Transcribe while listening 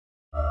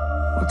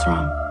What's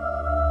wrong?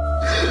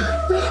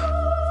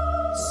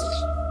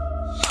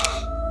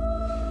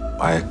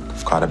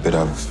 I've got a bit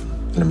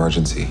of an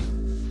emergency.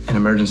 An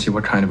emergency?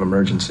 What kind of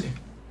emergency?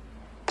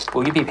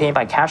 Will you be paying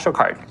by cash or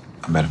card?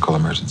 A medical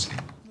emergency.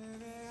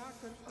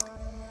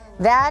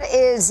 That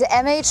is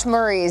M.H.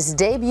 Murray's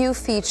debut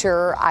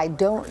feature, I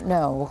Don't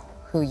Know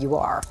Who You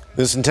Are.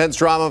 This intense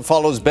drama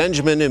follows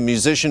Benjamin, a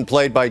musician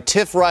played by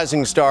TIFF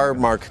rising star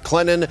Mark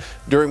Clennon,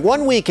 during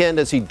one weekend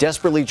as he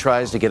desperately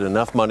tries to get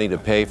enough money to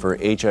pay for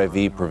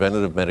HIV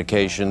preventative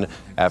medication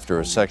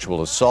after a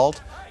sexual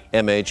assault.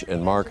 MH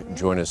and Mark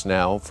join us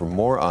now for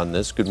more on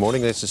this. Good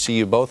morning. Nice to see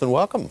you both and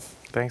welcome.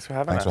 Thanks for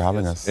having us. Thanks for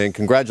having us. And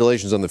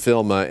congratulations on the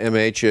film.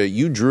 MH,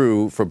 you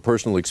drew from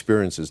personal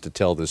experiences to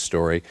tell this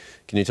story.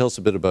 Can you tell us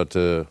a bit about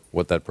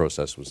what that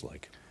process was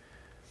like?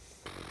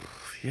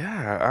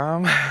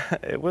 Yeah,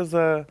 it was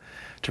a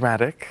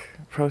dramatic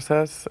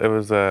process. It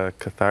was a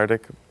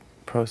cathartic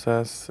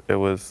process. It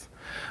was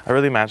a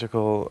really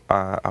magical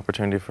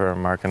opportunity for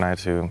Mark and I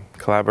to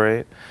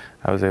collaborate.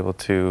 I was able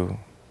to,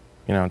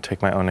 you know,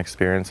 take my own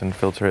experience and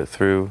filter it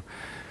through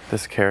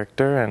this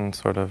character and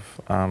sort of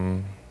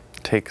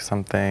take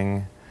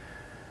something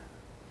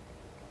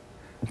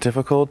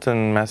difficult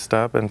and messed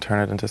up and turn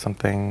it into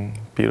something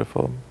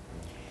beautiful.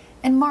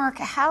 And Mark,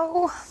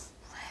 how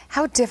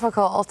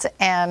difficult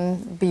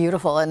and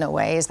beautiful in a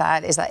way is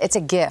that it's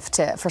a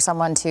gift for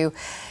someone to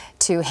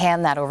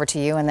hand that over to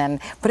you, and then,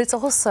 but it's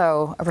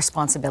also a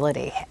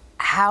responsibility.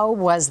 How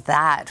was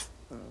that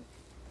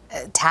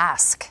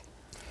task?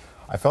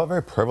 I felt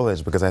very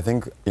privileged because I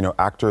think, you know,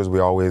 actors, we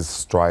always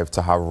strive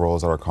to have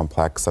roles that are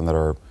complex and that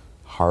are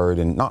hard,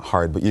 and not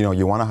hard, but, you know,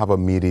 you want to have a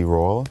meaty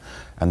role,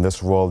 and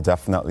this role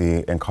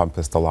definitely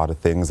encompassed a lot of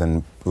things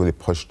and really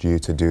pushed me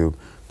to do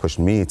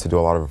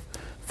a lot of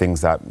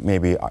things that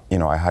maybe, you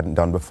know, I hadn't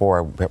done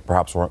before,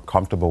 perhaps weren't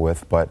comfortable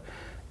with, but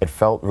it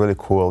felt really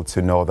cool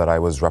to know that I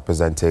was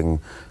representing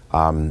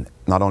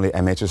not only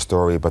MH's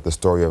story, but the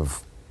story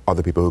of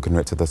other people who can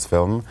relate to this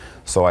film.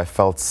 So I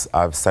felt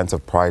a sense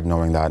of pride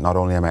knowing that not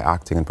only am I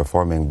acting and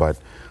performing, but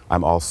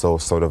I'm also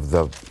sort of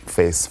the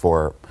face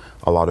for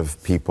a lot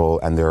of people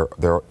and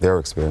their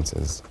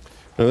experiences.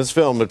 Now, this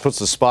film, it puts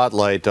the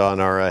spotlight on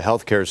our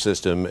healthcare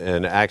system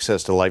and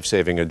access to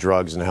life-saving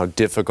drugs and how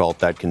difficult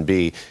that can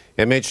be.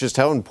 MH, just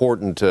how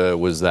important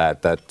was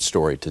that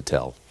story to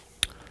tell?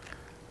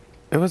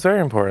 It was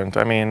very important.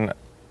 I mean,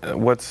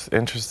 what's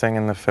interesting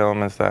in the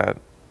film is that,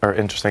 or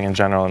interesting in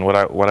general, and what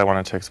I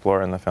wanted to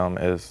explore in the film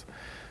is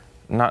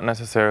not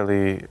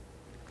necessarily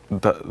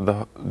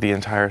the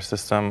entire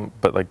system,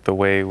 but like the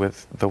way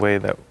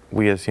that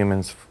we as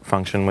humans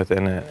function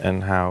within it,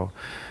 and how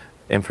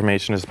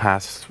information is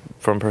passed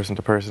from person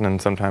to person,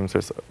 and sometimes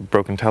there's a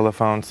broken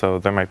telephone, so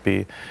there might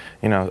be,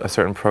 you know, a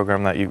certain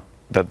program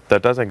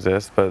that does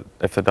exist, but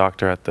if the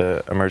doctor at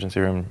the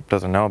emergency room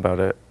doesn't know about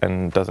it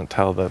and doesn't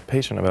tell the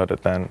patient about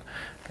it, then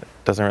it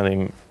doesn't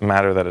really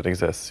matter that it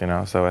exists, you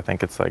know? So I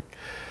think it's like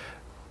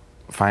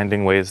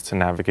finding ways to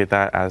navigate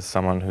that as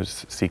someone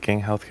who's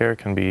seeking healthcare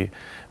can be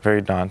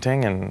very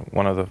daunting, and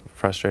one of the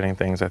frustrating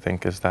things I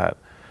think is that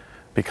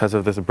because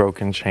of this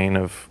broken chain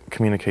of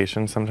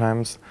communication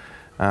sometimes,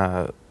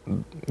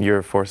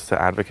 you're forced to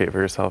advocate for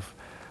yourself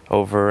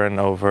over and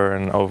over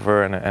and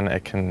over, and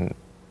it can,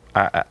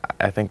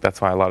 I think that's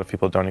why a lot of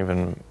people don't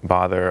even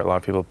bother. A lot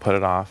of people put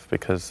it off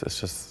because it's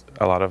just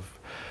a lot of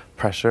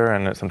pressure,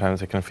 and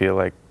sometimes it can feel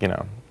like, you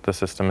know, the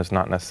system is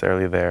not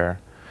necessarily there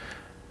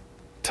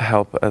to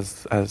help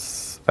as it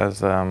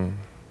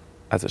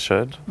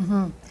should.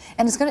 Mm-hmm.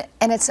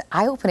 And it's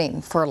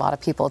eye-opening for a lot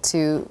of people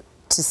to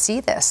see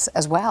this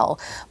as well.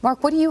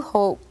 Mark, what do you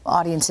hope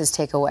audiences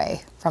take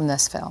away from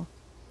this film?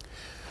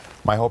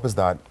 My hope is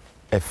that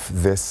if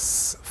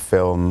this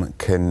film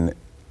can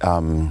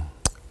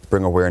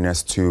bring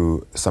awareness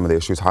to some of the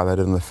issues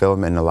highlighted in the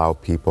film and allow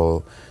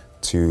people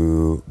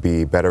to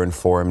be better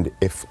informed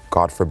if,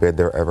 God forbid,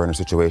 they're ever in a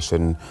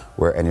situation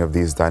where any of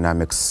these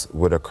dynamics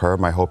would occur.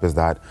 My hope is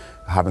that,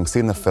 having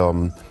seen the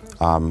film,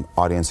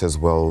 audiences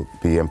will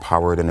be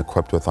empowered and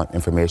equipped with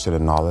information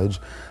and knowledge.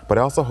 But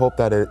I also hope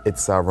that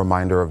it's a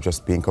reminder of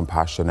just being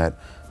compassionate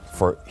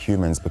for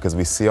humans, because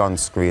we see on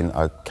screen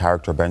a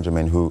character,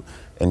 Benjamin, who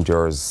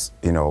endures,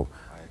 you know,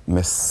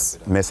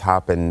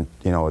 mishap and,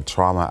 you know,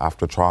 trauma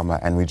after trauma,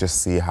 and we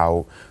just see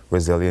how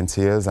resilient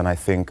he is. And I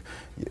think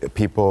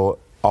people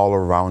all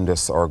around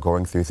us are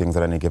going through things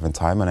at any given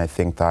time, and I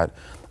think that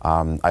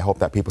I hope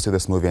that people see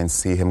this movie and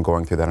see him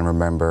going through that and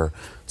remember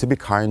to be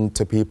kind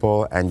to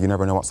people, and you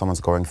never know what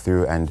someone's going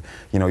through. And,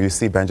 you know, you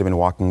see Benjamin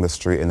walking the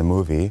street in the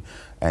movie,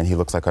 and he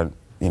looks like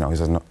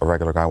he's a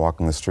regular guy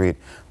walking the street,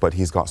 but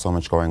he's got so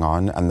much going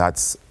on, and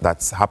that's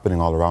happening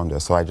all around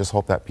us. So I just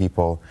hope that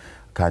people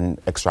can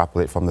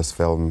extrapolate from this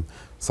film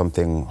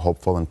something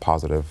hopeful and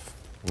positive.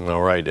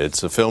 All right,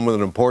 it's a film with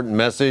an important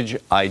message.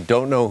 I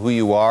Don't Know Who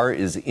You Are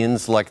is in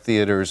select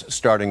theaters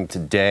starting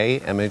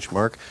today. MH,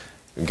 Mark,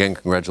 again,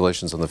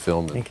 congratulations on the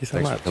film. Thank you so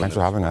much. Thanks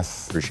for having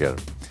us. Appreciate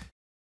it.